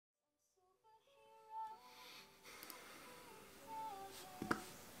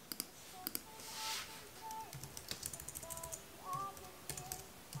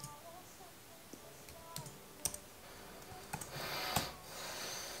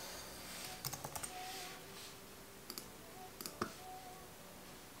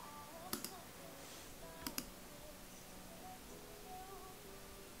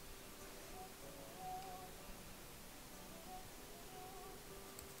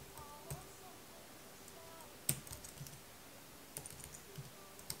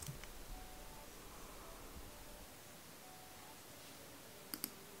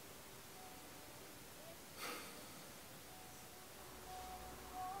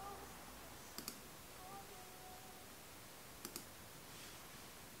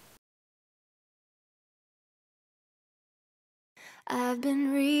I've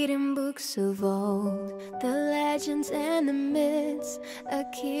been reading books of old, the legends and the myths,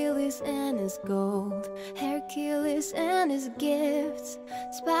 Achilles and his gold, Hercules and his gifts,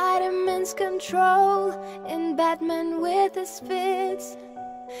 Spider-Man's control, and Batman with his fits.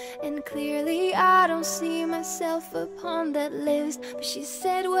 And clearly I don't see myself upon that list. But she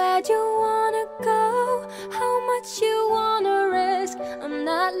said, where'd you wanna go? How much you wanna risk? I'm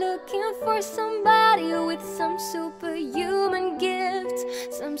not looking for somebody with some superhuman gifts,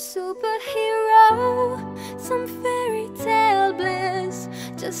 some superhero, some fairy tale bliss.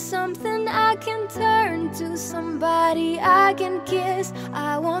 Just something I can turn to, somebody I can kiss.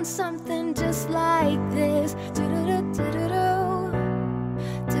 I want something just like this.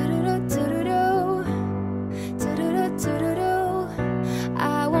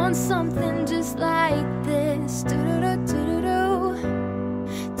 I want something just like this.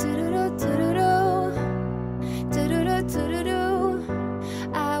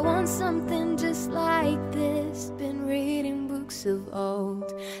 I want something just like this. Been reading books of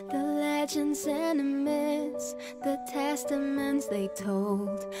old, the legends and the myths, the testaments they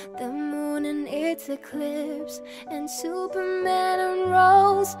told, the moon and its eclipse, and Superman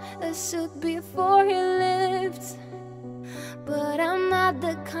unrolls a suit before he lived. But I'm not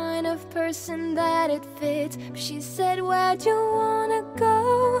the kind of person that it fits. But she said, where'd you wanna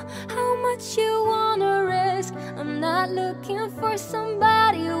go? How much you wanna risk? I'm not looking for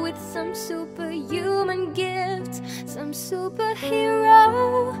somebody with some superhuman gift, some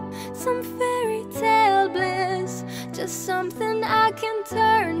superhero, some fairy tale bliss. Just something I can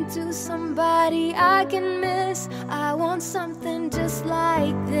turn to, somebody I can miss. I want something just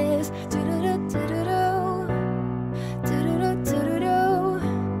like this.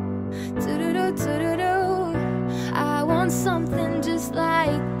 I want something just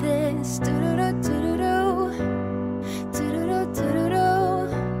like